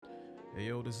Hey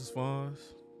yo, this is Fonz,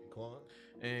 Quan?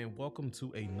 and welcome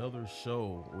to another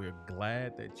show. We're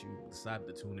glad that you decided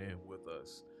to tune in with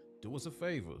us. Do us a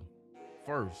favor.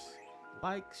 First,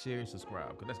 like, share, subscribe,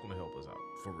 because that's gonna help us out.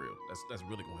 For real. That's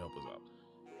really gonna help us out.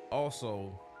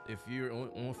 Also, if you're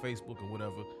on Facebook or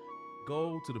whatever,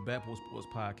 go to the Backport Sports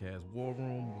Podcast War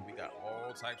Room where we got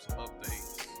all types of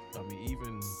updates. I mean,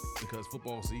 even because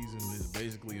football season is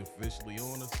basically officially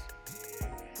on us,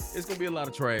 it's gonna be a lot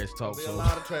of trash talk. There'll be So a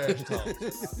lot of trash talk.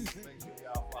 Make sure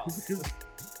y'all follow.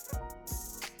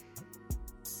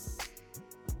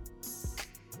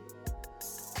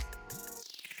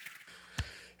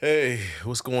 Hey,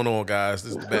 what's going on, guys?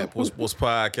 This is the Backport Sports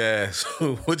Podcast.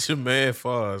 What's your man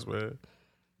Foz, man?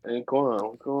 Hey, Quan,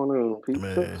 what's going on,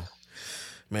 pizza?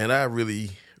 Man, I really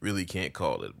can't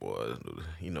call it, boy.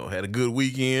 Had a good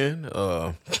weekend.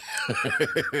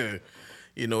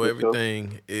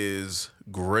 Everything is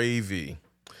gravy.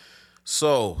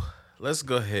 So let's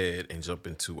go ahead and jump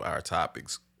into our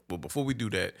topics. But before we do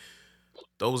that,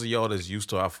 those of y'all that's used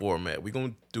to our format, we're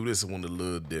gonna do this one a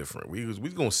little different.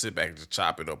 We're gonna sit back and just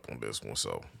chop it up on this one.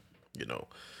 So, you know.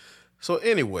 So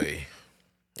anyway,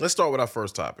 let's start with our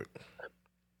first topic.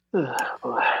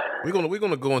 We're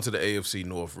gonna go into the AFC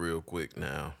North real quick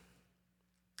now.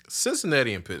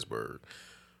 Cincinnati and Pittsburgh.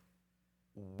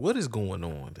 What is going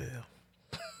on there?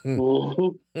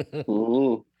 Well,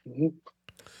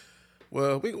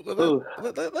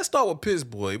 let's start with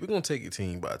Pittsburgh. We're gonna take it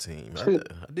team by team. I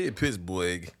did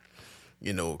Pittsburgh,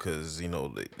 because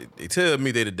they tell me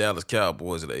they the Dallas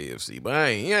Cowboys of the AFC, but I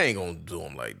ain't gonna do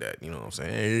them like that. You know what I'm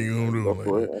saying? I ain't gonna do them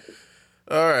like that.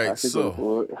 All right,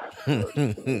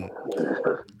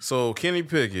 so Kenny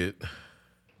Pickett,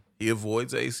 he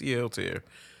avoids ACL tear.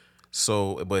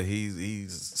 So, but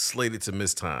he's slated to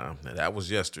miss time, and that was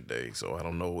yesterday. So I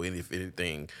don't know if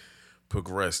anything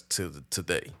progressed to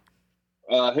today.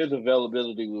 His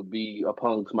availability would be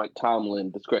upon Mike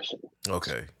Tomlin discretion.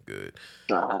 Okay, good.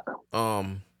 Uh,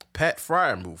 Pat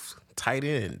Fryermuth, tight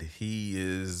end. He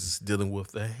is dealing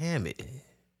with a hammy.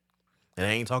 And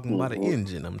I ain't talking about an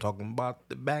engine. I'm talking about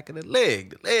the back of the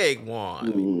leg one.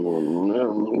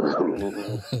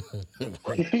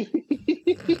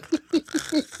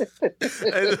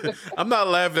 I'm not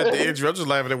laughing at the injury. I'm just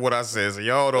laughing at what I said. So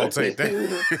y'all don't take that.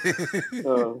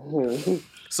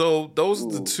 So those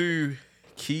are the two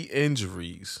key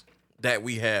injuries that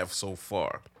we have so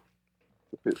far.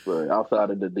 Pittsburgh, outside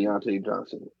of the Deontay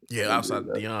Johnson. Yeah, outside of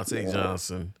Deontay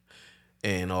Johnson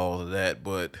and all of that.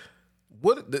 But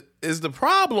what is the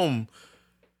problem?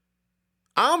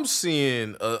 I'm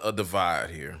seeing a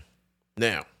divide here.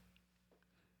 Now,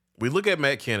 we look at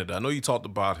Matt Canada. I know you talked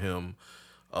about him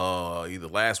either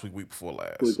last week before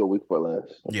last. Week before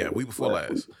last. Yeah, week before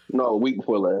last. No, week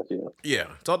before last, yeah. Yeah,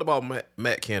 talked about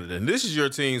Matt Canada. And this is your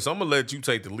team, so I'm going to let you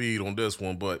take the lead on this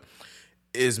one. But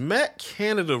is Matt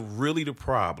Canada really the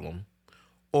problem?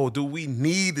 Or do we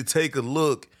need to take a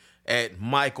look at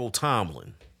Michael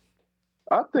Tomlin?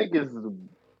 I think it's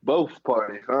both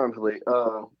parties, honestly.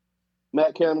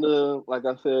 Matt Canada, like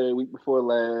I said, week before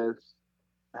last,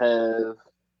 has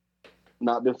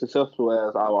not been successful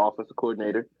as our offensive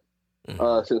coordinator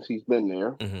since he's been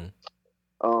there.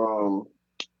 Mm-hmm.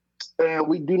 And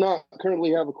we do not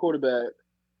currently have a quarterback.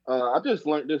 I just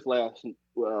learned this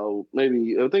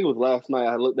maybe I think it was last night.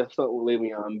 I looked at something with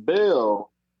Le'Veon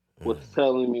Bell was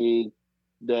telling me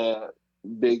that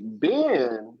Big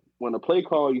Ben, when the play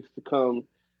call used to come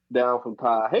down from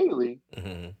Ty Haley,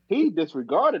 he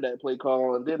disregarded that play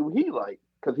call and did what he liked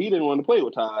because he didn't want to play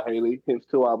with Ty Haley. Hence,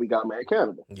 to why we got Matt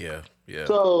Canada. Yeah.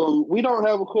 So we don't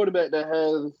have a quarterback that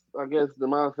has, I guess, the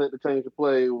mindset to change the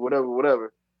play,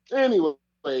 whatever. Anyways,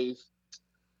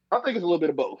 I think it's a little bit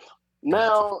of both.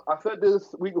 Now, I said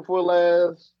this week before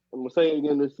last. I'm going to say it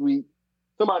again this week.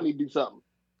 Somebody need to do something.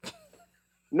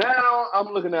 Now, I'm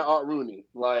looking at Art Rooney.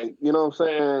 Like, you know what I'm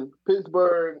saying?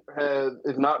 Pittsburgh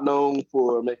is not known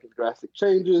for making drastic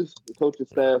changes. The coaching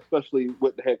staff, especially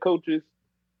with the head coaches,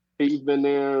 he's been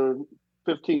there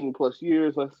 15 plus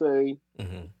years, let's say.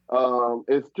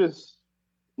 It's just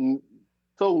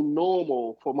so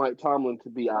normal for Mike Tomlin to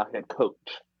be our head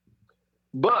coach.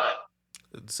 But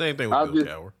the same thing with Bill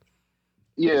Cowher.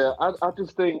 Yeah, I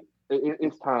just think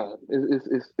it's time.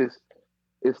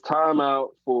 It's time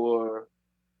out for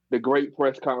the great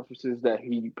press conferences that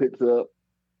he picks up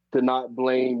to not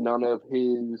blame none of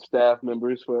his staff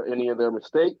members for any of their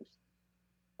mistakes.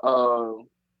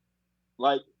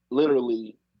 Like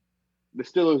literally, the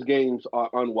Steelers games are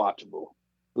unwatchable.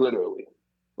 Literally,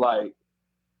 like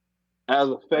as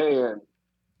a fan,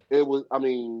 it was. I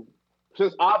mean,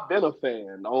 since I've been a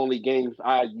fan, the only games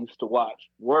I used to watch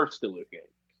were Steelers games.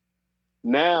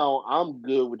 Now I'm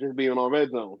good with just being on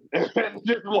Red Zone and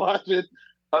just watching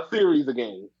a series of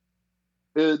games.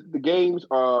 The games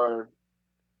are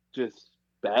just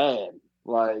bad.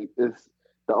 Like it's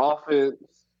the offense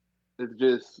is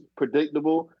just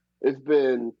predictable. It's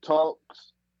been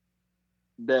talks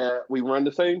that we run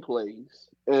the same plays,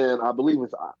 and I believe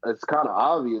it's kind of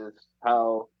obvious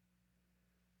how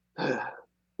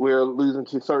we're losing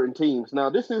to certain teams. Now,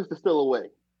 this is still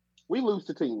away. We lose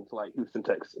to teams like Houston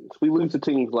Texans. We lose to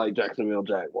teams like Jacksonville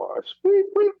Jaguars.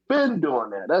 We've been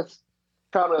doing that. That's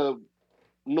kind of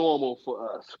normal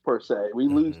for us, per se. We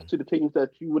lose to the teams that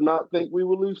you would not think we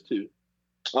would lose to.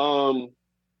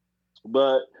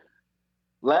 But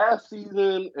last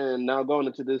season and now going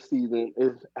into this season,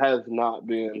 it has not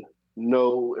been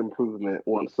no improvement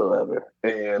whatsoever.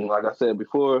 And like I said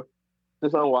before,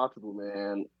 it's unwatchable,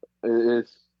 man.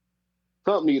 It's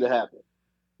something need to happen.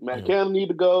 Matt Canada need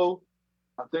to go.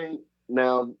 I think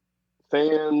now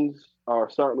fans are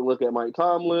starting to look at Mike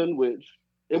Tomlin, which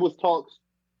it was talks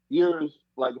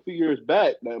a few years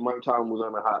back that Mike Tomlin was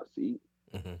on the hot seat.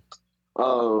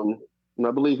 And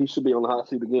I believe he should be on the hot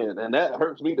seat again. And that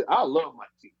hurts me. I love Mike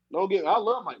T. I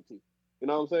love Mike T. You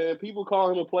know what I'm saying? People call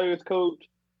him a player's coach.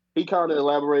 He kind of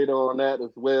elaborated on that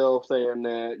as well, saying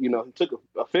that, he took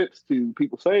offense to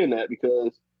people saying that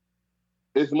because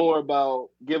it's more about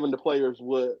giving the players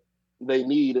what they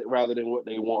need rather than what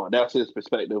they want. That's his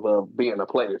perspective of being a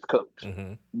player's coach.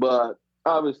 But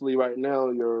obviously right now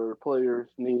your players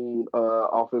need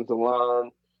offensive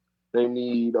line. They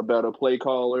need a better play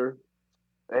caller.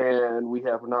 And we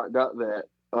have not got that.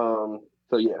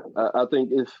 So, yeah, I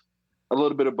think it's a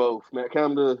little bit of both. Matt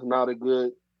Canada is not a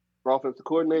good offensive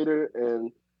coordinator,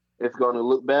 and it's going to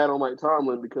look bad on Mike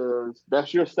Tomlin because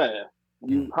that's your staff.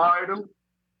 You hired him,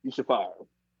 you should fire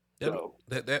him.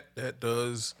 That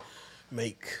does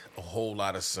make a whole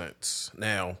lot of sense.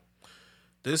 Now,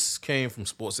 this came from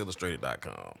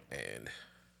SportsIllustrated.com, and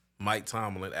Mike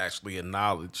Tomlin actually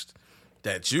acknowledged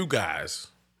that you guys,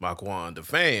 Marquand, the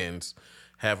fans,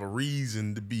 have a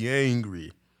reason to be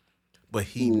angry, but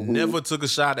he never took a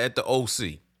shot at the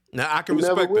OC. Now I can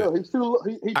respect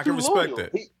that. I can respect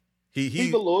that.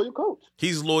 He's a loyal coach.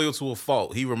 He's loyal to a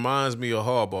fault. He reminds me of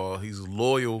Harbaugh. He's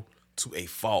loyal to a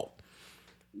fault.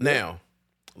 Now,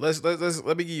 let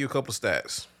me give you a couple of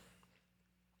stats.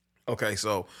 Okay,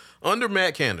 so under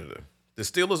Matt Canada, the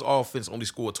Steelers' offense only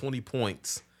scored 20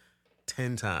 points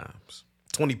 10 times,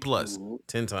 20 plus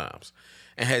 10 times.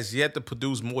 And has yet to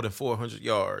produce more than 400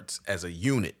 yards as a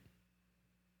unit.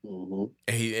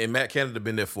 And Matt Canada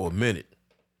been there for a minute.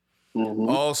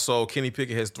 Also, Kenny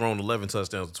Pickett has thrown 11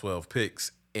 touchdowns and 12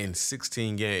 picks in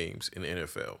 16 games in the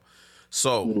NFL.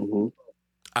 So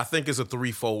I think it's a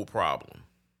threefold problem.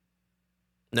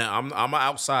 Now, I'm an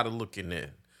outsider looking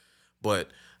in, but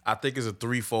I think it's a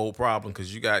threefold problem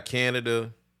because you got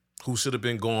Canada, who should have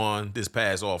been gone this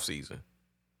past offseason.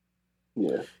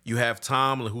 Yeah. You have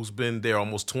Tomlin, who's been there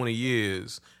almost 20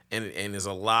 years and is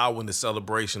allowing the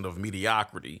celebration of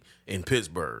mediocrity in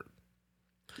Pittsburgh.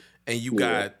 And you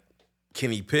got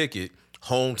Kenny Pickett,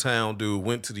 hometown dude,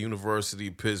 went to the University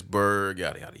of Pittsburgh,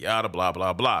 yada, yada, yada, blah,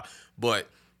 blah, blah. But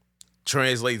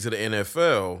translated to the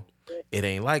NFL, it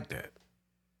ain't like that.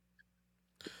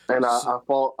 And I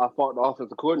fought the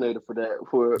offensive coordinator for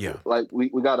that.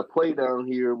 We got a play down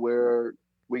here where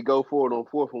we go for it on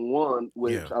 4th and 1,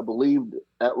 which I believe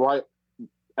right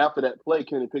after that play,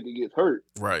 Kenny Pickett gets hurt.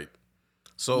 Right.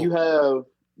 So you have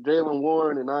Jaylen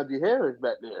Warren and Najee Harris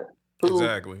back there. Who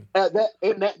exactly.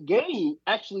 In that game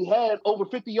actually had over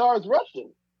 50 yards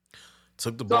rushing.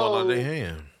 Took the ball out of their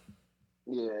hand.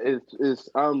 Yeah,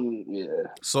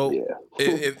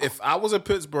 if I was a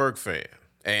Pittsburgh fan,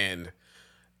 and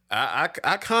I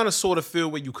kind of sort of feel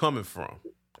where you coming from.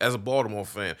 As a Baltimore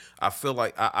fan, I feel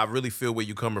like I really feel where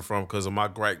you're coming from because of my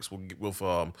gripes with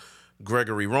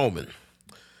Gregory Roman.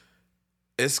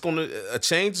 A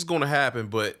change is gonna happen,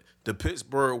 but the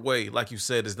Pittsburgh way, like you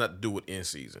said, is not to do with in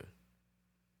season.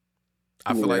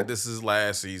 I feel like this is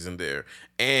last season there,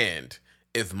 and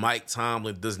if Mike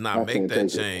Tomlin does not make that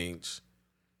change,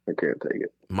 I can't take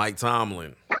it. Mike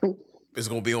Tomlin is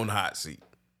gonna be on the hot seat.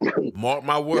 Mark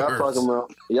my words.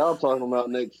 Y'all talking about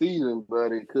next season,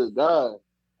 buddy. Good God.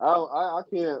 I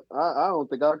can't. I don't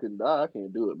think I can. I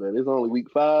can't do it, man. It's only week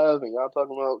 5, and y'all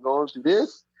talking about going through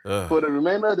this for the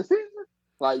remainder of the season.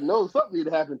 Like, no, something need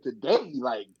to happen today,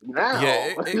 like now.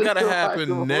 Yeah, it gotta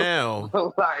happen now.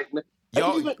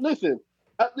 Listen.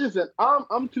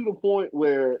 I'm to the point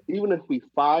where even if we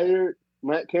fired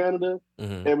Matt Canada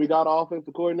and we got an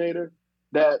offensive coordinator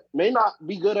that may not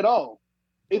be good at all,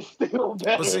 it's still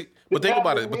better. But think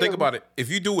about it.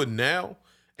 If you do it now,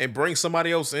 and bring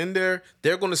somebody else in there,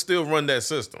 they're going to still run that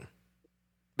system.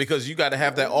 Because you got to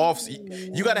have that off.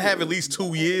 You got to have at least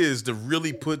 2 years to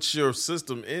really put your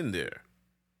system in there.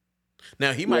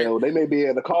 Now he might. They may be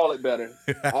able to call it better.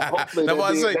 Hopefully, they know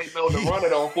to run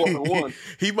it on 4th and 1.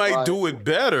 He might do it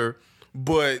better,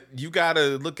 but you got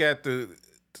to look at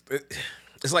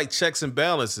it's like checks and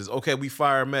balances. Okay, we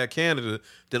fire Matt Canada,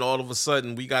 then all of a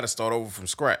sudden we got to start over from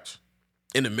scratch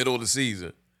in the middle of the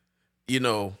season.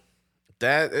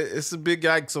 That it's a big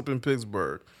yikes up in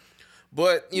Pittsburgh.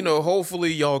 But,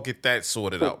 hopefully y'all get that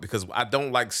sorted out because I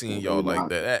don't like seeing y'all like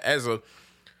that.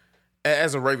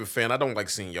 As a Raven fan, I don't like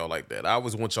seeing y'all like that. I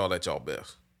always want y'all at y'all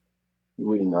best.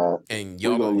 We not. And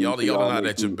y'all are not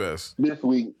at your best. This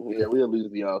week, we'll lose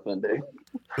to y'all Sunday.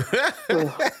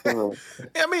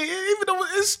 I mean, even though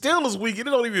it's still this weekend,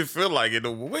 it don't even feel like it.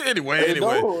 Anyway.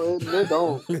 It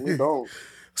don't.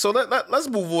 So let's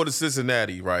move on to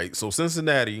Cincinnati, right? So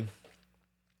Cincinnati,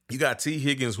 you got T.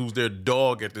 Higgins, who's their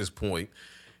dog at this point.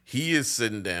 He is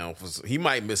sitting down. He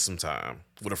might miss some time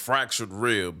with a fractured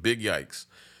rib. Big yikes.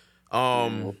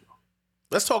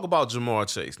 Let's talk about Ja'Marr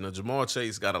Chase. Now, Ja'Marr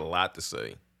Chase got a lot to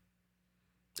say,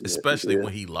 especially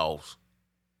when he lost.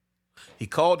 He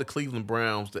called the Cleveland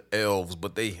Browns the Elves,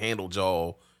 but they handled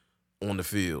y'all on the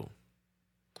field.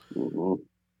 Mm-hmm.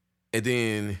 And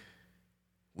then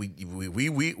we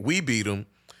beat them.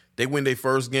 They win their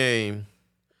first game.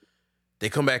 They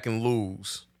come back and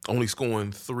lose, only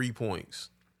scoring 3 points.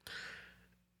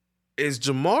 Is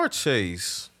Ja'Marr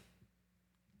Chase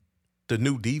the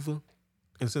new diva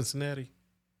in Cincinnati?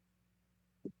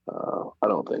 I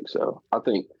don't think so. I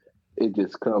think it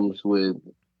just comes with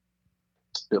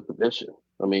the position.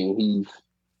 I mean, he's,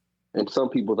 in some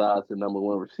people's eyes, the number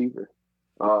one receiver.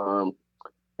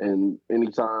 And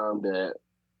anytime that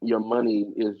your money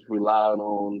is relying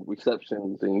on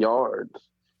receptions and yards,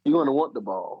 you're going to want the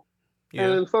ball. Yeah.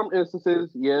 And in some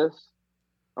instances, yes.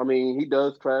 I mean, he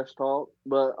does trash talk,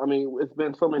 but I mean, it's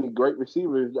been so many great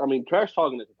receivers. I mean, trash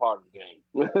talking is a part of the game.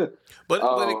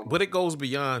 but it goes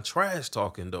beyond trash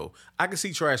talking, though. I can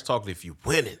see trash talking if you're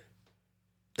winning.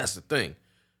 That's the thing.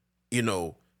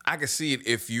 I can see it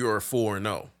if you're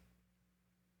 4-0,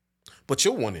 but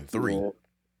you're 1-3. Yeah.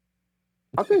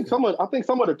 I think some of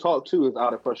the talk too is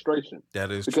out of frustration.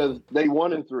 That is because true. They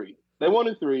 1-3. They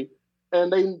 1-3,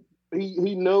 and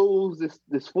he knows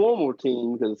this former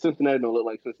team because Cincinnati don't look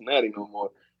like Cincinnati no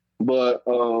more. But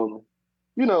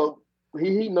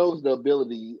he knows the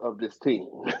ability of this team.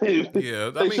 Yeah,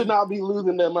 they should not be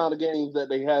losing the amount of games that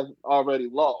they have already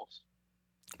lost.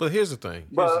 But here's the thing.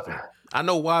 I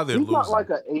know why they're losing. He's not like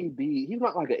an AD. He's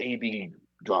not like an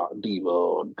AD diva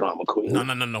or drama queen.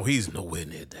 No. He's nowhere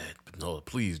near that. No,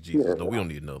 please, Jesus. Yeah. No, we don't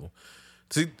need another one.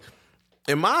 See,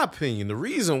 in my opinion, the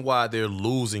reason why they're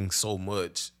losing so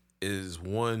much is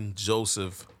one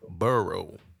Joseph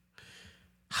Burrow.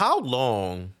 How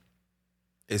long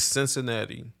is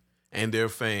Cincinnati and their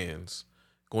fans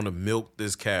going to milk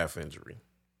this calf injury?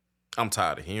 I'm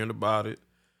tired of hearing about it.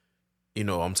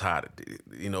 I'm tired of it.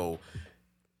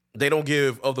 They don't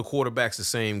give other quarterbacks the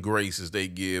same grace as they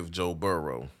give Joe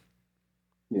Burrow.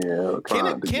 Yeah.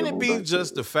 Can it be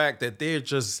just the fact that they're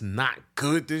just not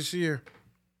good this year?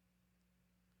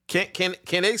 Can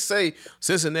they say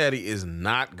Cincinnati is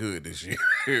not good this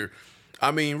year?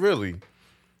 I mean, really.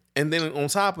 And then on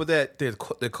top of that,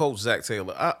 the coach, Zach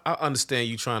Taylor, I understand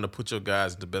you trying to put your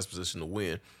guys in the best position to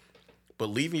win, but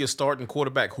leaving your starting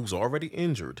quarterback who's already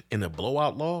injured in a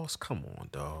blowout loss? Come on,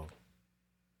 dog.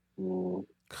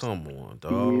 Come on,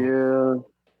 dog. Yeah.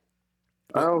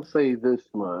 I'll say this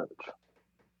much.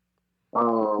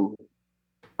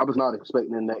 I was not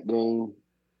expecting that game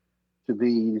to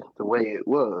be the way it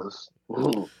was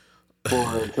for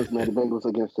Cincinnati Bengals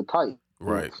against the Titans.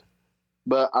 Right.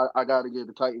 But I got to give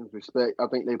the Titans respect. I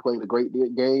think they played a great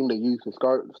game. They used the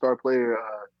star player,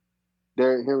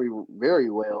 Derrick Henry, very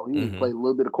well. He played a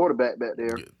little bit of quarterback back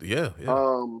there. Yeah.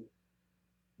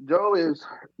 Joe is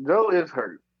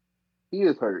hurt. He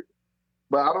is hurt.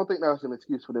 But I don't think that's an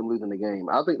excuse for them losing the game.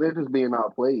 I think they're just being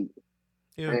outplayed.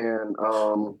 Yeah. And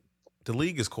the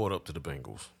league is caught up to the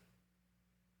Bengals,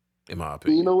 in my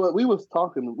opinion. You know what?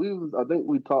 I think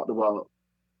we talked about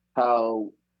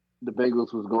how the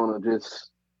Bengals was going to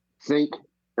just sink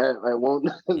at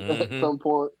some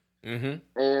point.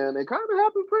 Mm-hmm. And it kind of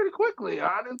happened pretty quickly.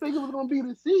 I didn't think it was going to be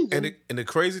this season. And the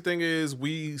crazy thing is,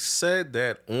 we said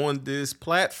that on this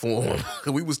platform.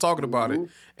 We was talking about it.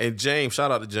 And James, shout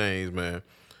out to James, man.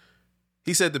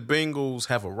 He said the Bengals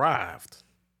have arrived.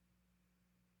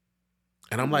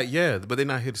 And I'm like, yeah, but they're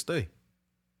not here to stay.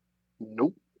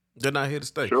 Nope. They're not here to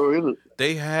stay. Sure isn't.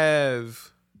 They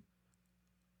have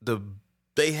the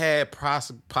they had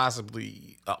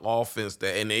possibly an offense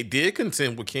that, and they did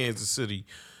contend with Kansas City.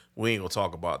 We ain't gonna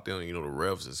talk about them. You know, the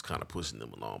refs is kind of pushing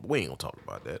them along, but we ain't gonna talk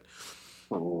about that.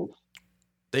 Mm-hmm.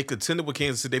 They contended with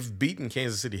Kansas City. They've beaten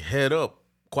Kansas City head up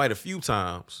quite a few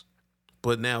times,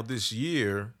 but now this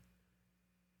year,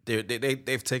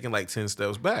 they've taken like 10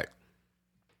 steps back.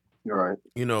 You're right.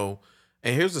 You know,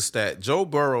 and here's the stat: Joe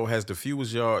Burrow has the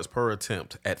fewest yards per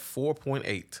attempt at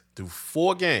 4.8 through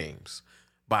 4 games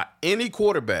by any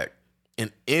quarterback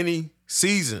in any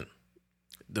season.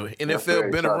 The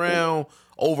NFL been around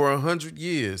over 100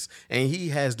 years, and he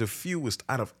has the fewest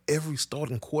out of every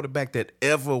starting quarterback that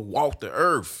ever walked the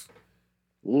earth.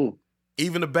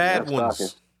 Even the bad ones.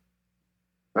 Shocking.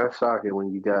 That's shocking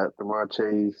when you got Jamar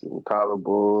Chase and Tyler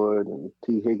Boyd and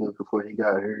T. Higgins before he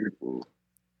got hurt.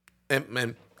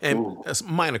 And that's a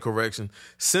minor correction.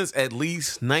 Since at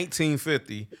least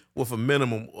 1950, with a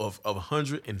minimum of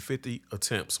 150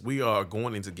 attempts, we are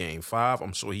going into game 5.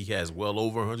 I'm sure he has well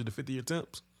over 150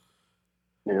 attempts.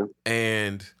 Yeah.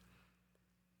 And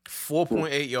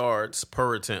 4.8 yards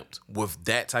per attempt with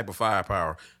that type of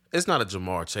firepower. It's not a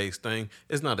Jamar Chase thing.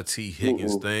 It's not a T.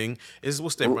 Higgins thing. It's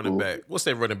what's that running back? What's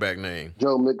that running back name?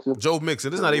 Joe Mixon. Joe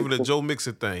Mixon. It's not even a Joe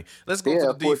Mixon thing. Let's go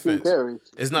to the defense. Carries.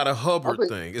 It's not a Hubbard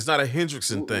thing. It's not a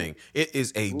Hendrickson thing. It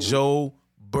is a Joe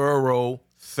Burrow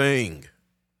thing.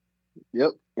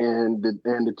 Yep. And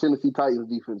the Tennessee Titans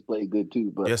defense played good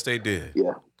too. But yes, they did.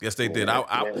 Yeah. Yes, they did.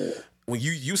 When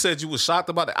you said you were shocked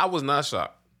about it, I was not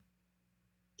shocked.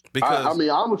 Because I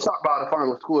was shocked by the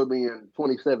final score being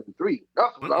 27-3.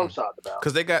 That's what I'm shocked about.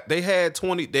 Because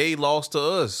they lost to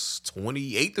us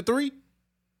 28-3.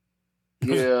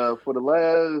 Yeah, for the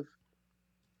last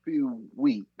few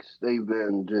weeks, they've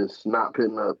been just not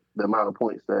putting up the amount of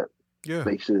points that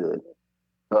they should.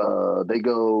 They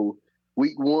go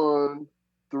week 1,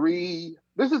 3.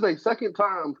 This is their second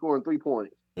time scoring 3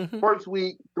 points. First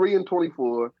week,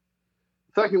 3-24.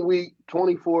 Second week,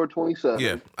 24-27.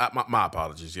 Yeah, my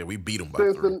apologies. Yeah, we beat them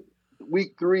by 3.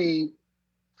 Week 3,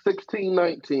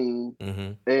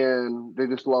 16-19, and they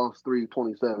just lost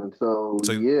 3-27. So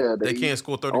yeah, they can't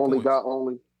score 30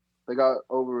 points. They got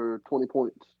over 20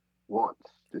 points once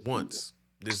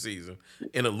this season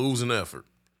in a losing effort.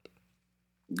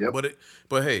 Yep.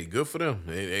 But hey, good for them.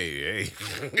 Hey.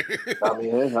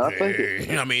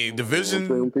 I mean, division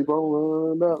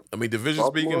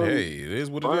speaking, hey, it is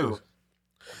what it is.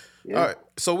 Yeah. All right,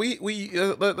 so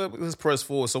let's press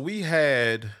forward. So we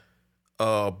had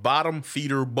Bottom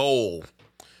Feeder Bowl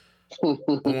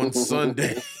on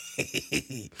Sunday.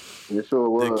 It sure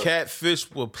was. The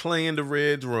Catfish were playing the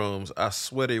Red Drums. I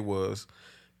swear they was.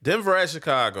 Denver at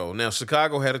Chicago. Now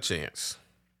Chicago had a chance.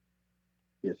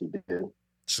 Yes, he did.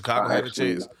 Chicago had a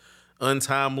chance.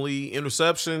 Untimely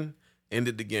interception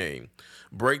ended the game.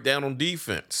 Breakdown on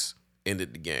defense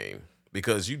ended the game.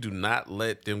 Because you do not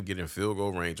let them get in field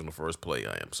goal range on the first play.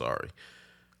 I am sorry.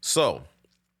 So,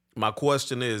 my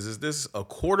question is this a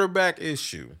quarterback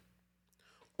issue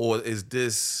or is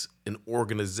this an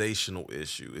organizational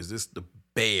issue? Is this the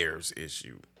Bears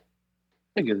issue?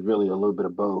 I think it's really a little bit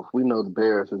of both. We know the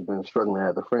Bears has been struggling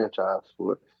as a franchise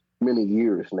for many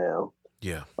years now.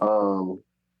 Yeah.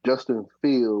 Justin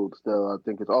Fields, though, I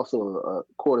think is also a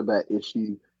quarterback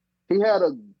issue. He had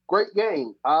a great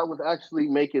game. I was actually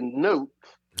making notes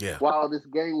while this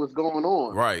game was going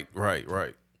on. Right.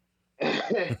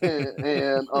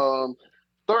 and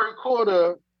third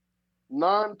quarter,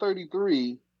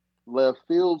 9:33 left.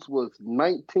 Fields was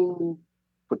 19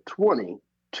 for 20,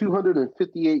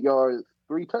 258 yards,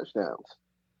 3 touchdowns.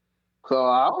 So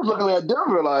I was looking at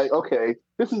Denver like, okay,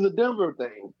 this is a Denver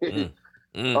thing.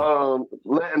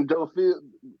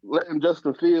 Letting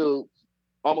Justin Fields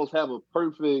almost have a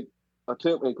perfect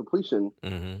attempt and completion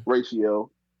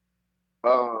ratio.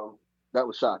 That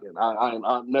was shocking.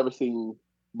 I've never seen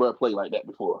Brett play like that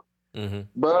before.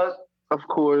 But of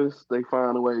course, they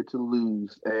find a way to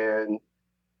lose, and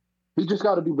he just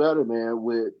got to do better, man.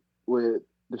 With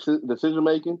decision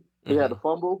making, he had a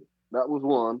fumble. That was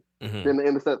one. Then the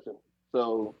interception.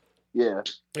 So yeah.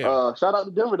 Shout out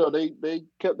to Denver though. They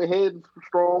kept their heads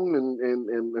strong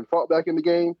and fought back in the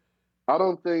game. I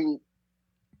don't think.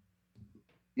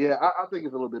 Yeah, I think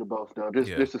it's a little bit of both, though.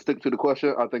 Just to stick to the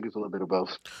question, I think it's a little bit of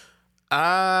both.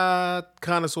 I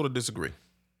kind of sort of disagree.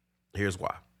 Here's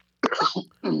why.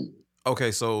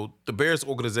 Okay, so the Bears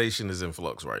organization is in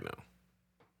flux right now,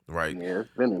 right? Yeah, it's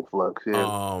been in flux,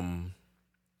 yeah.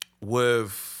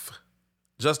 With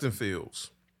Justin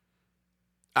Fields,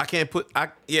 he threw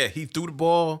the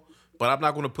ball, but I'm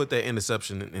not going to put that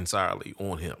interception entirely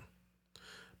on him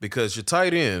because your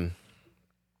tight end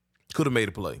could have made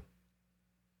a play.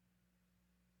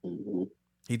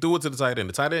 He threw it to the tight end.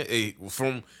 The tight end,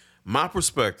 from my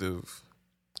perspective,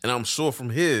 and I'm sure from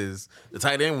his, the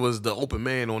tight end was the open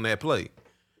man on that play.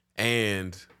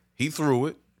 And he threw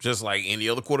it just like any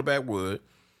other quarterback would.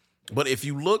 But if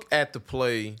you look at the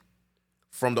play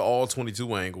from the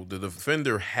all-22 angle, the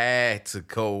defender had to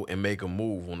go and make a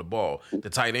move on the ball. The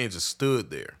tight end just stood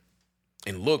there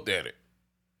and looked at it.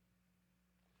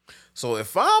 So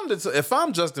if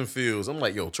I'm Justin Fields, I'm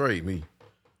like, yo, trade me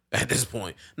at this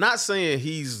point. Not saying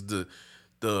he's the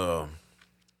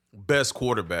best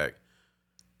quarterback,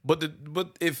 but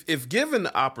if given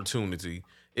the opportunity,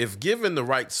 if given the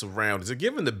right surroundings, if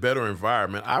given the better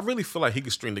environment, I really feel like he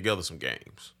could string together some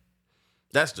games.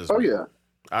 That's just me. Yeah.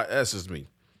 That's just me.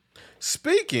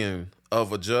 Speaking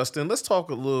of Justin, let's talk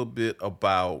a little bit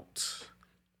about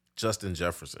Justin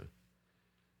Jefferson.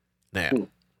 Now,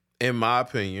 in my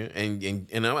opinion,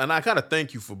 and I kind of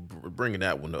thank you for bringing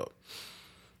that one up.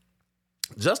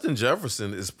 Justin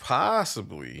Jefferson is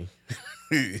possibly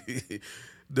probably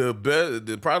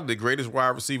the greatest wide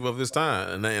receiver of his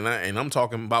time, and I'm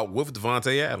talking about with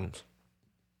Devontae Adams.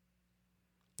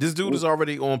 This dude is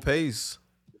already on pace.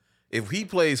 If he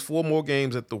plays 4 more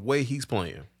games at the way he's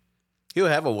playing, he'll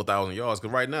have over 1,000 yards.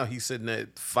 Because right now he's sitting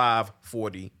at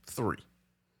 543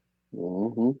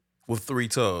 with 3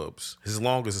 tubs. His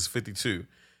longest is 52.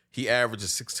 He averages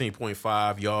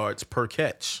 16.5 yards per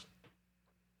catch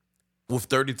with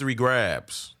 33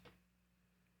 grabs.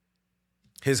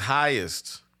 His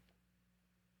highest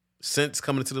since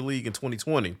coming into the league in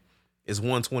 2020 is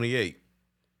 128.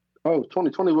 Oh,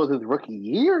 2020 was his rookie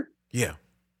year? Yeah.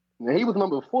 Now, he was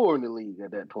number 4 in the league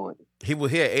at that point. He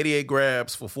had 88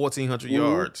 grabs for 1,400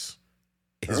 yards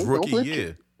his rookie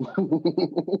year.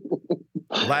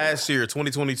 Last year,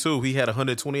 2022, he had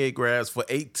 128 grabs for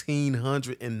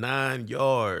 1,809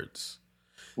 yards.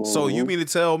 So you mean to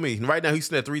tell me, right now he's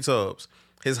sitting at 3 tubs.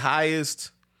 His highest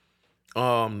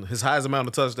amount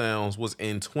of touchdowns was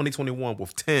in 2021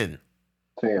 with 10.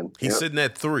 He's sitting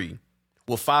at 3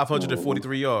 with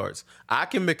 543 yards. I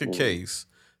can make a case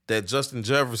that Justin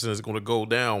Jefferson is going to go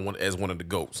down as one of the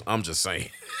GOATs. I'm just saying.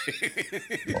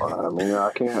 Well, I mean,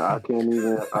 I can't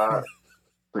even. I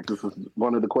think this is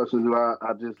one of the questions that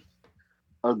I just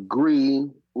agree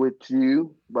with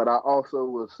you, but I also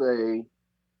will say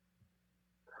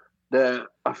that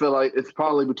I feel like it's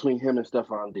probably between him and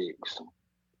Stephon Diggs.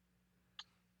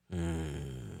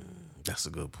 That's a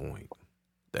good point.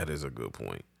 That is a good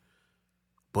point.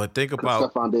 But think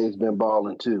about Stephon Diggs been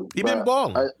balling too. He been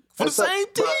balling for the same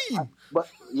team. But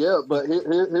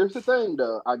here's the thing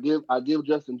though. I give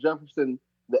Justin Jefferson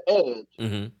the edge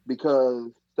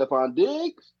because Stephon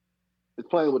Diggs is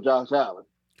playing with Josh Allen.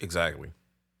 Exactly.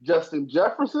 Justin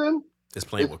Jefferson is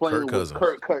playing with Kirk Cousins.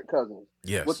 Kirk Cousins.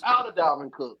 Yes. Without a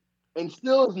Dalvin Cook, and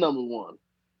still is number 1.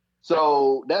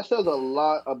 So that says a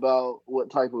lot about what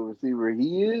type of receiver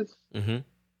he is.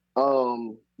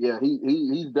 Yeah,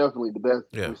 he's definitely the best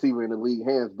receiver in the league,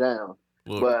 hands down.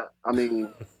 Look. But I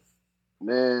mean,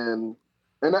 man,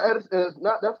 and it's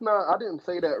not. That's not. I didn't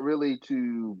say that really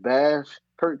to bash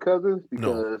Kirk Cousins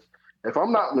because if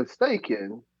I'm not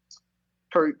mistaken,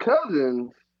 Kirk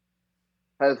Cousins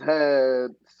has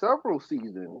had several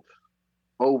seasons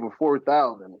over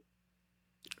 4,000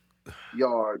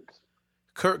 yards.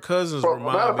 Kirk Cousins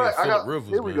reminds me of Phillip Rivers.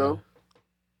 Here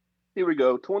we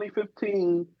go.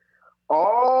 2015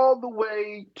 all the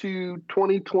way to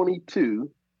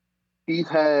 2022, he's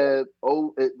had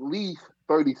at least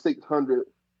 3,600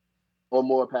 or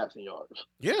more passing yards.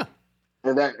 Yeah.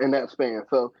 In that span.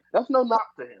 So that's no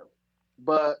knock to him.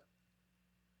 But,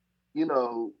 you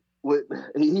know,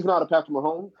 he's not a Patrick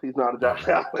Mahomes. He's not a Josh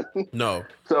Allen. No.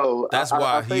 So that's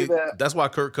why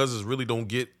Kirk Cousins really don't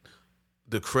get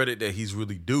the credit that he's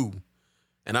really due.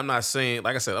 And I'm not saying,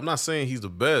 like I said, I'm not saying he's the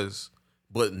best,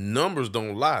 but numbers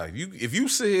don't lie. If you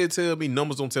sit here and tell me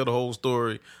numbers don't tell the whole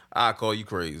story, I call you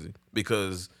crazy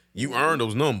because you earn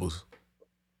those numbers.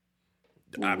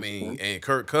 I mean, and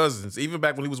Kirk Cousins, even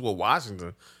back when he was with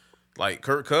Washington, like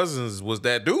Kirk Cousins was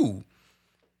that dude.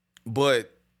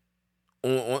 But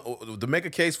to make a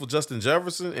case for Justin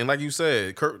Jefferson, and like you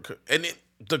said,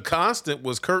 the constant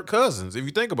was Kirk Cousins. If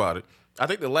you think about it, I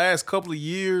think the last couple of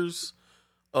years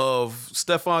of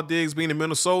Stephon Diggs being in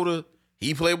Minnesota,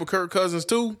 he played with Kirk Cousins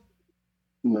too.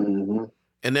 And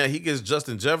now he gets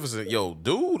Justin Jefferson. Yo,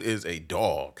 dude is a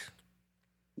dog.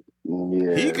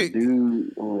 Yeah, he's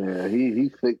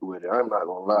sick with it. I'm not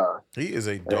gonna lie. He is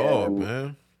a dog,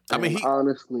 man. I mean,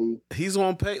 he's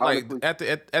on pace. Like at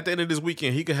the end of this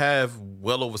weekend, he could have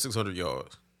well over 600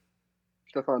 yards.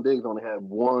 Stephon Diggs only had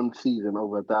 1 season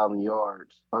over 1,000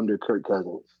 yards under Kirk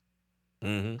Cousins.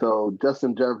 So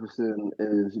Justin Jefferson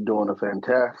is doing a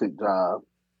fantastic job.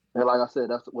 And like I said,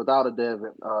 that's without a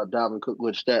Dalvin Cook,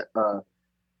 which that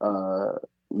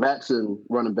Matson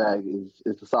running back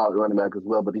is a solid running back as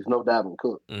well, but he's no Dalvin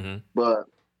Cook. Mm-hmm. But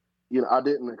I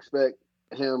didn't expect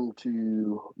him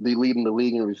to be leading the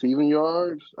league in receiving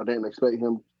yards. I didn't expect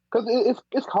him because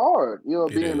it's hard,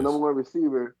 being the number one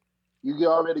receiver. You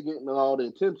already getting all the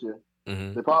attention.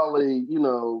 Mm-hmm. They probably,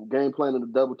 game planning to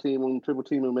double team him, triple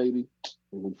team him maybe,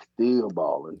 and he's still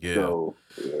balling. Yeah. So,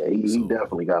 he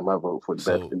definitely got my vote for the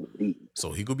best in the league.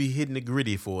 So he could be hitting the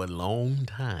gritty for a long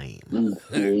time.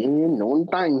 Long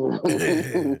time.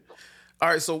 All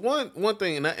right, so one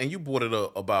thing, and you brought it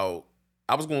up about,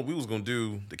 we was gonna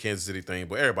do the Kansas City thing,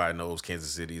 but everybody knows Kansas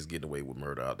City is getting away with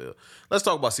murder out there. Let's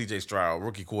talk about C.J. Stroud,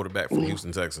 rookie quarterback from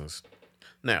Houston Texans.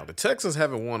 Now, the Texans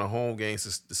haven't won a home game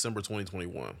since December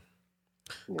 2021.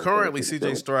 Currently,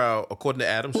 C.J. Stroud, according to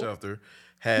Adam Schefter,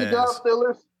 has... Good job,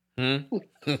 Steelers.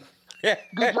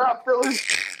 Good job,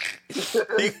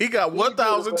 Steelers. he got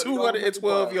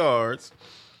 1,212 yards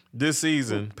this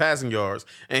season, passing yards,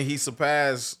 and he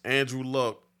surpassed Andrew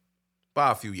Luck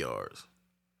by a few yards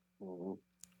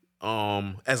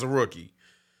as a rookie.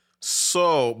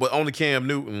 So, but only Cam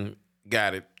Newton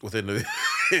got it within the...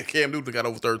 Cam Newton got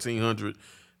over 1,300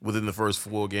 within the first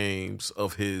 4 games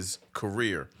of his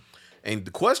career. And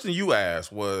the question you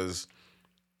asked was,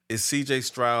 is C.J.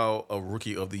 Stroud a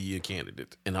Rookie of the Year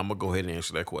candidate? And I'm going to go ahead and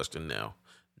answer that question now.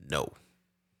 No.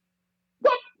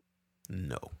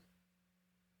 No.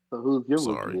 So who's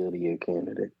your Rookie of the Year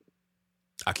candidate?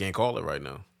 I can't call it right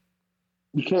now.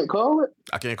 You can't call it?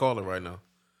 I can't call it right now.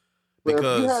 Well,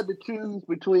 Because if you had to choose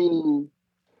between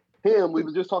him, we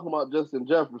were just talking about Justin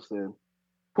Jefferson,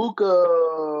 Puka,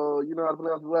 you know how to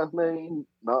pronounce his last name?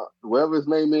 Whoever his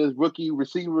name is, rookie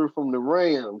receiver from the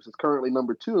Rams, is currently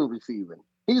number 2 in receiving.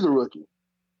 He's a rookie.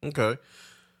 Okay.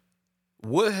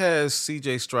 What has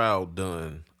C.J. Stroud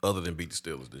done other than beat the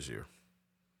Steelers this year?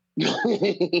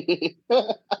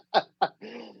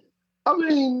 I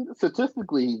mean,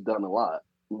 statistically, he's done a lot.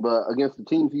 But against the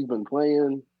teams he's been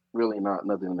playing, really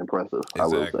nothing impressive, Exactly. I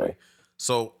will say.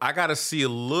 So I got to see a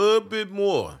little bit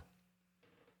more.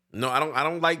 No, I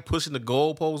don't like pushing the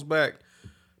goalpost back,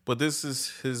 but this is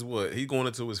his what? He's going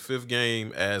into his 5th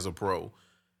game as a pro.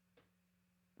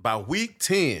 By week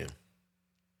 10,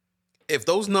 if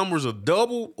those numbers are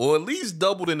double or at least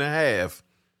doubled in a half,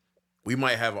 we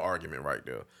might have an argument right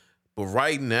there. But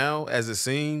right now, as it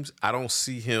seems, I don't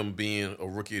see him being a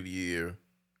Rookie of the Year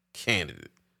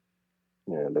candidate.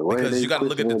 Yeah, because you got to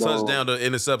look at the touchdown to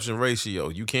interception ratio.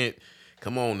 You can't.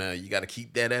 Come on now, you got to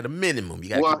keep that at a minimum. You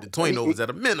got to keep the turnovers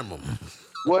at a minimum.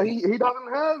 Well, he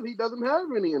doesn't have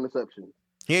any interceptions.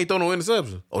 He ain't throw no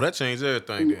interception. Oh, that changed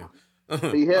everything then.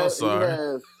 He has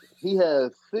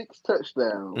 6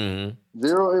 touchdowns, 0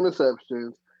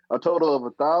 interceptions, a total of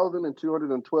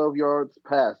 1,212 yards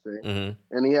passing,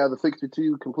 and he has a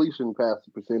 62 completion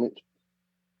passing percentage,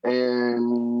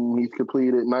 and he's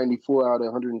completed 94 out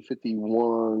of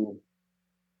 151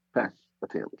 pass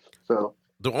attempts. So.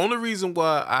 The only reason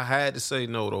why I had to say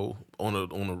no, though, on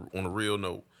a real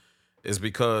note, is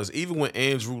because even when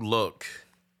Andrew Luck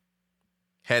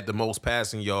had the most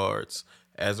passing yards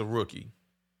as a rookie,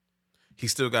 he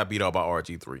still got beat out by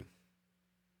RG3.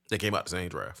 They came out the same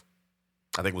draft.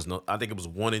 I think it was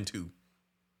 1 and 2.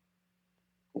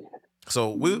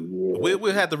 So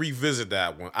we'll have to revisit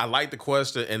that one. I like the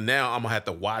question, and now I'm gonna have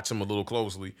to watch him a little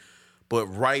closely. But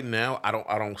right now, I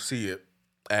don't see it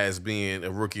as being a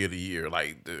Rookie of the Year.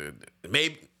 Like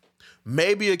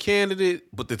maybe a candidate,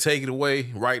 but to take it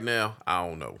away right now, I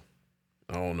don't know.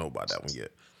 I don't know about that one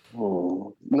yet.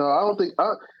 No, I don't think.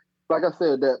 Like I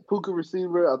said, that Puka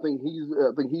receiver, I think he's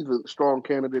a strong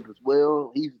candidate as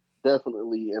well. He's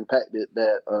definitely impacted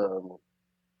that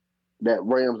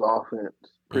Rams offense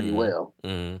pretty well.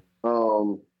 But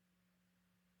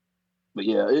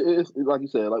yeah, it's like you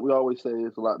said, like we always say,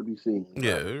 it's a lot to be seen.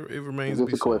 Yeah, it remains to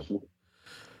be seen. Question.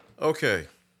 Okay,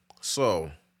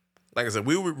 so like I said,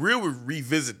 we'll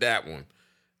revisit that one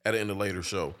at the end of the later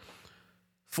show.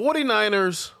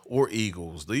 49ers or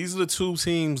Eagles? These are the 2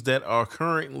 teams that are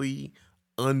currently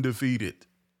undefeated.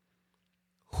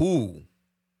 Who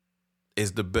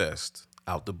is the best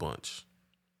out the bunch?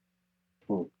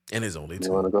 And it's only 2.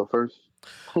 You want to go first?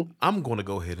 I'm going to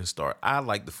go ahead and start. I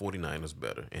like the 49ers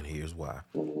better, and here's why.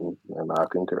 And I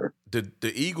concur. The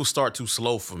Eagles start too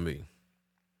slow for me.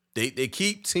 They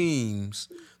keep teams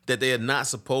that they are not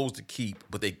supposed to keep,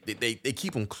 but they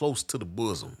keep them close to the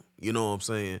bosom. You know what I'm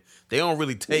saying? They don't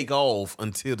really take off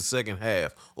until the second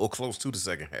half or close to the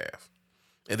second half.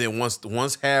 And then once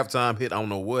halftime hit, I don't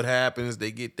know what happens. They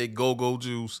get their go-go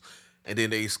juice, and then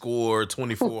they score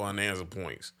 24 unanswered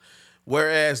points.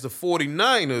 Whereas the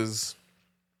 49ers,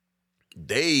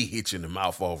 they hit you in the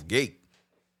mouth off gate.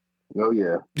 Oh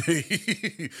yeah.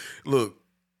 Look,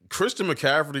 Christian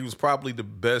McCaffrey was probably the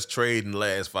best trade in the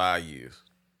last 5 years.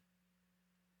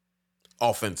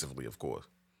 Offensively, of course.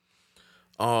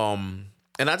 And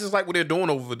I just like what they're doing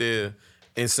over there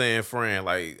in San Fran.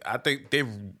 Like, I think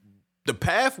the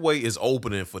pathway is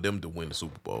opening for them to win the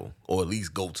Super Bowl, or at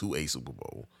least go to a Super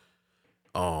Bowl.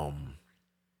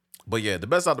 But yeah, the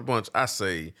best out of the bunch, I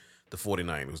say the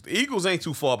 49ers. The Eagles ain't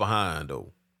too far behind,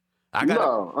 though. I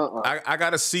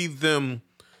gotta see them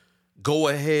go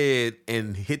ahead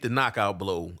and hit the knockout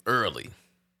blow early.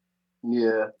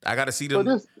 Yeah. I gotta see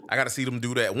them. I gotta see them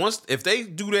do that. If they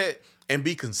do that and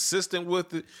be consistent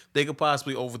with it, they could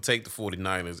possibly overtake the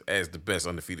 49ers as the best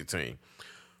undefeated team.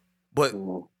 But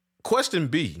question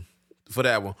B for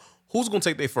that one: who's gonna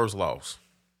take their first loss?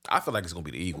 I feel like it's gonna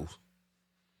be the Eagles.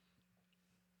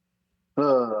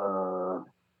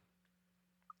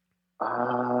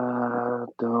 I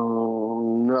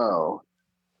don't know.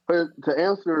 But to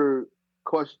answer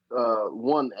question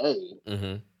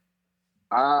 1A,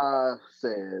 I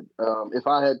said if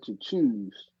I had to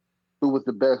choose who was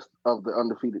the best of the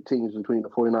undefeated teams between the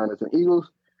 49ers and Eagles,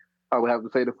 I would have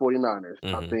to say the 49ers.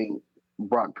 I think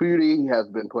Brock Purdy has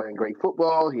been playing great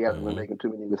football. He hasn't been making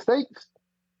too many mistakes.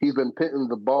 He's been putting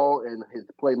the ball in his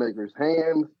playmakers'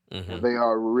 hands, and they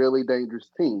are a really dangerous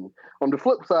team. On the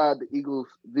flip side, the Eagles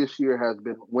this year has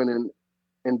been winning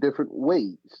in different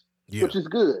ways, which is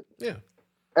good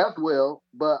as well.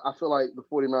 But I feel like the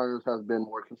 49ers have been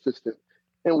more consistent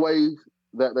in ways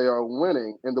that they are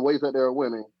winning, and the ways that they are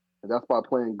winning, and that's by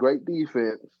playing great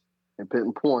defense and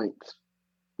putting points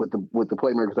with the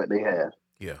playmakers that they have.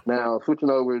 Yeah. Now, switching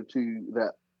over to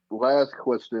that last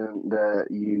question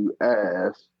that you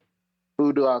asked,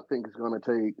 who do I think is going to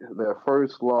take their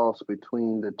first loss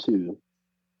between the two?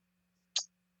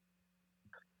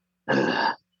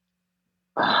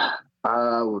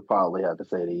 I would probably have to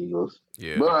say the Eagles.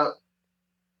 Yeah. But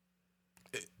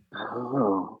I don't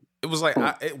know. It was like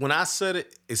when I said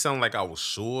it, it sounded like I was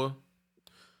sure,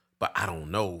 but I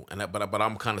don't know. But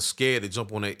I'm kind of scared to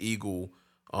jump on that Eagle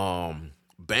bandwagon.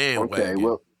 Okay,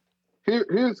 well,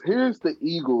 here's the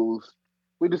Eagles.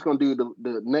 We're just gonna do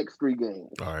the next 3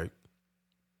 games. All right.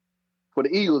 For the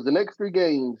Eagles, the next 3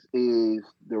 games is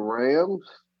the Rams,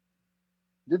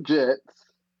 the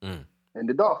Jets, and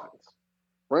the Dolphins.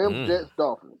 Rams, Jets,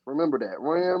 Dolphins. Remember that.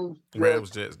 Rams,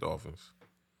 Jets, Dolphins.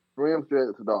 Rams,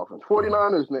 Jets, Dolphins.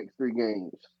 49ers next 3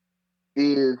 games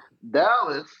is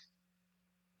Dallas,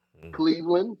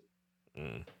 Cleveland,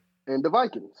 and the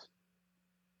Vikings.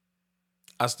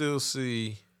 I still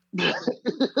see.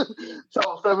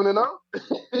 So 7-0.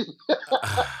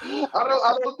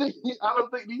 I don't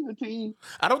think either team.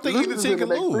 I don't think either team can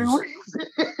lose.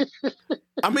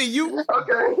 I mean,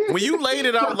 okay. When you laid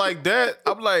it out like that,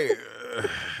 I'm like,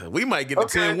 we might get the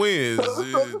 10 wins.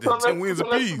 10 wins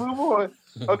apiece. Let's move on.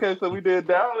 Okay, so we did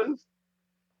Dallas,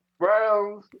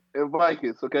 Browns, and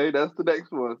Vikings. Okay, that's the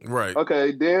next one. Right.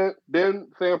 Okay, then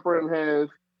San Fran has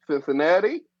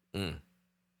Cincinnati,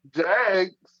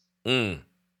 Jags, and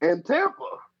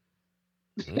Tampa.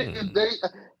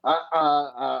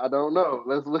 I don't know.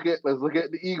 Let's look at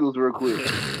the Eagles real quick.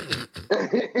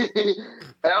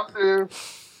 after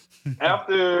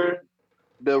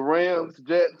the Rams,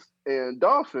 Jets, and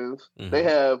Dolphins, they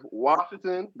have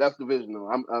Washington. That's divisional.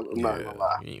 I'm not gonna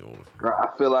lie. I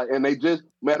feel like, and they just,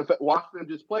 matter of fact, Washington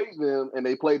just played them, and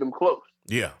they played them close.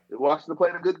 Yeah. Washington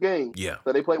played a good game. Yeah.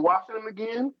 So they play Washington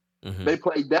again. They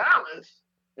play Dallas,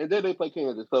 and then they play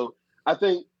Kansas. So I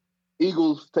think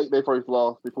Eagles take their first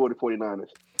loss before the 49ers.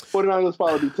 49ers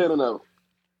probably be 10-0.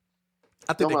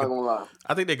 I'm not gonna lie.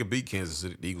 I think they could beat Kansas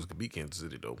City. The Eagles could beat Kansas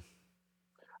City though.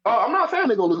 I'm not saying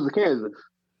they're gonna lose to Kansas.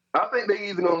 I think they're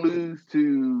either gonna lose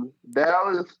to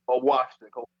Dallas or Washington.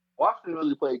 Washington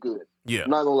really played good. Yeah. I'm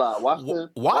not gonna lie.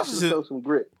 Washington showed some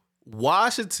grit.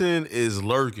 Washington is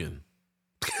lurking.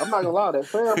 I'm not gonna lie. That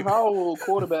Sam Howell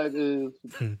quarterback is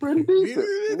pretty decent.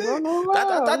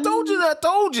 I told you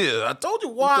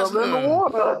Washington.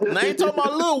 And I ain't talking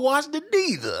about little Washington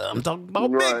neither. I'm talking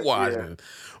about big Washington. Yeah.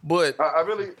 But I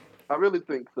really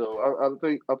think so.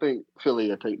 I think Philly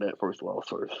will take that first loss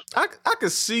first. I can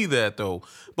see that though,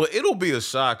 but it'll be a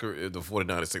shocker if the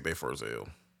 49ers take their first L.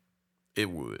 It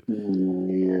would.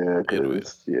 Yeah, it would.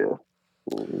 Yeah.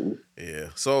 Yeah.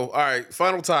 So, all right,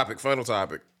 final topic.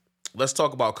 Let's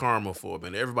talk about karma for a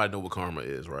minute. Everybody know what karma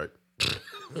is, right?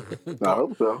 I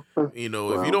hope so. You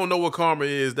know, if you don't know what karma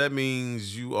is, that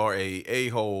means you are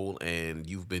a-hole and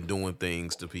you've been doing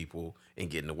things to people and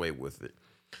getting away with it.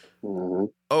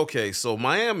 Okay, so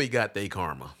Miami got their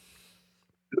karma.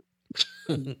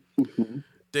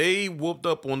 They whooped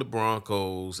up on the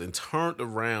Broncos and turned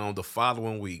around the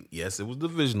following week. Yes, it was a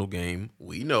divisional game,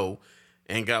 we know,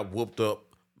 and got whooped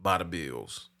up by the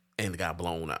Bills and got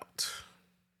blown out.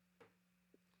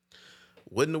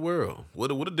 What in the world? What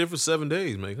a different 7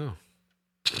 days make, huh?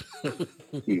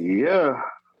 Yeah.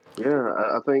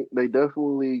 I think they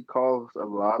definitely caused a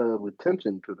lot of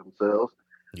attention to themselves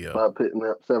by putting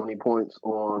up 70 points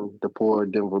on the poor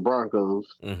Denver Broncos.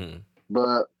 Mm-hmm.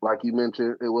 But like you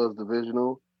mentioned, it was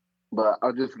divisional. But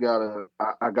I just gotta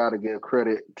give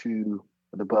credit to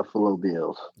the Buffalo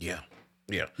Bills. Yeah.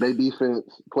 Their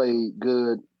defense played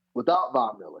good without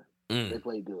Von Miller. They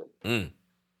played good.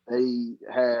 They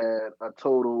had a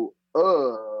total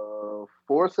of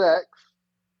 4 sacks,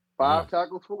 5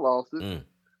 tackles for losses.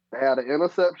 They had an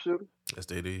interception. Yes,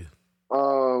 they did.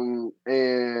 And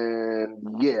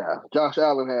yeah, Josh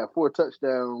Allen had 4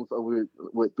 touchdowns with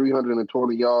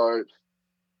 320 yards.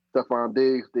 Stephon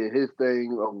Diggs did his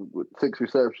thing with 6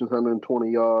 receptions,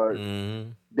 120 yards.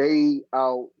 They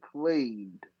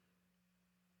outplayed.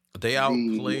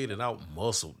 And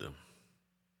out-muscled them.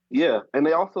 Yeah, and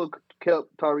they also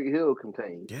kept Tyreek Hill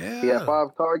contained. Yeah. He had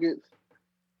 5 targets,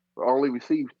 only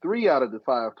received 3 out of the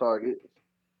 5 targets,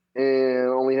 and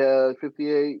only had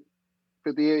 58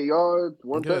 yards,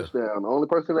 1 touchdown. The only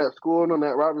person that scored on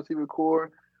that wide receiver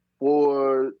core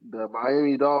for the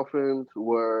Miami Dolphins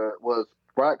was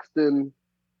Braxton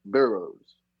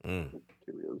Burrows.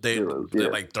 They're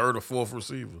like 3rd or 4th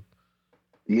receiver.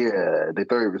 Yeah, the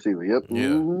 3rd receiver. Yep. Yeah.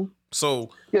 Mm-hmm.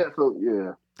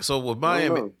 So with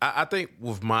Miami, I think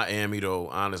with Miami though,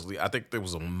 honestly, I think there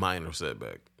was a minor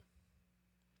setback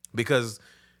because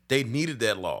they needed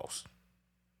that loss.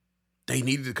 They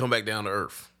needed to come back down to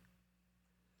earth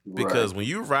because when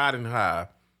you're riding high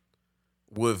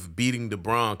with beating the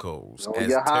Broncos,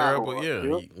 as terrible,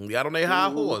 you got on their high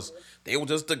horse. They were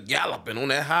just galloping on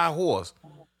that high horse,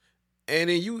 and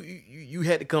then you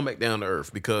had to come back down to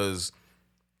earth because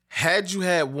had you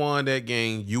had won that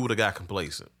game, you would have got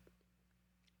complacent.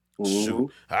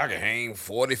 Shoot, I can hang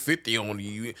 40, 50 on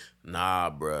you.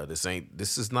 Nah, bruh,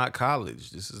 this is not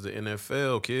college. This is the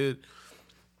NFL, kid.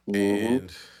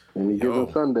 And any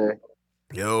given Sunday.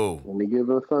 Any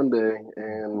given Sunday.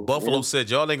 And Buffalo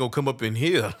said, y'all ain't gonna come up in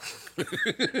here.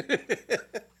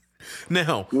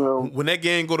 Now, when that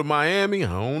game go to Miami, I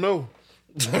don't know.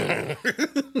 I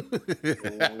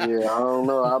don't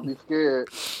know. I'll be scared.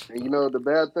 And the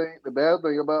bad thing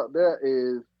about that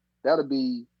is that'll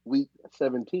be week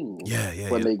 17.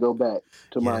 When they go back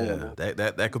to Miami.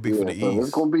 That could be for the so East.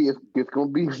 It's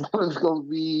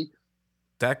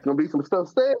gonna be some stuff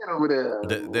staying over there.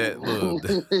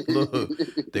 Look,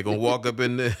 they're gonna walk up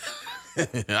in there. All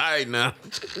right now.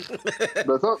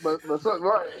 but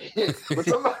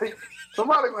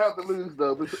somebody gonna have to lose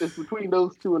though. It's between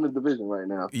those two in the division right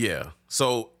now. Yeah.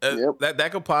 So that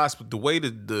could possibly, the way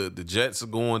the Jets are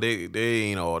going, they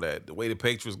ain't all that. The way the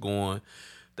Patriots going,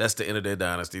 that's the end of their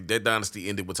dynasty. Their dynasty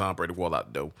ended with Tom Brady walked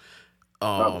out the door.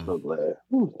 I'm so glad.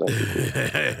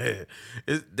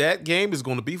 That game is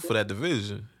going to be for that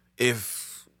division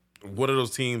if one of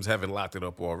those teams haven't locked it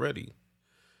up already.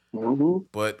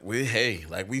 But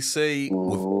like we say,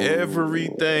 with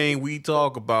everything we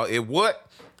talk about, it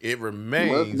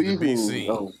remains to be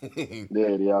seen. Oh.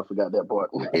 Yeah, I forgot that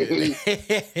part.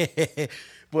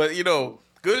 But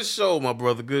good show, my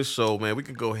brother. Good show, man. We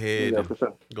can go ahead and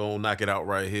go knock it out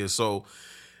right here. So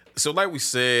like we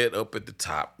said up at the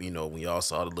top, when y'all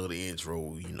saw the little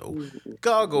intro,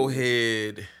 y'all go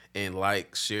ahead and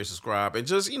like, share, subscribe, and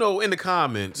just, in the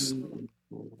comments,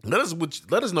 let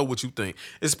us know what you think,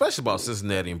 especially about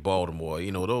Cincinnati and Baltimore.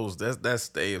 That's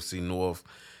the AFC North.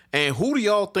 And who do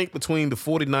y'all think between the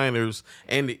 49ers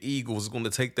and the Eagles is going to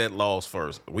take that loss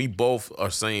first? We both are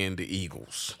saying the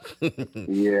Eagles.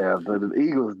 Yeah, but the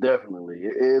Eagles definitely.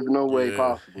 There's no way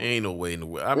possible. Ain't no way in the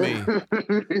way. I mean,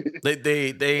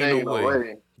 they ain't no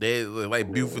way. They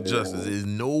like Buford Justice. There's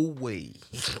no way.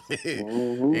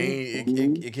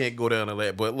 It can't go down to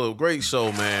that. But look, great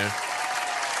show, man.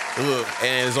 Look,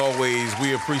 and as always,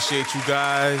 we appreciate you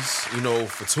guys,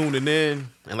 for tuning in.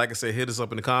 And like I said, hit us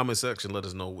up in the comment section. Let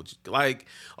us know what you like.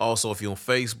 Also, if you're on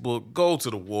Facebook, go to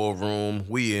the War Room.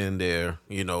 We in there,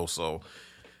 so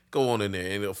go on in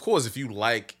there. And of course, if you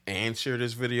like and share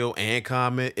this video and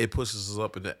comment, it pushes us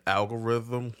up in the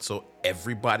algorithm so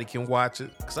everybody can watch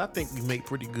it. Because I think we make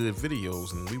pretty good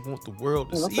videos and we want the world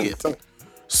to see it.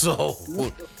 So,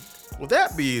 with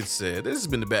that being said, this has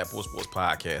been the Bad Boy Sports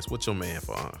Podcast with your man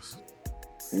Fonz.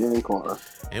 Yeah,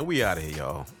 and we out of here,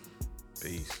 y'all.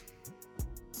 Peace.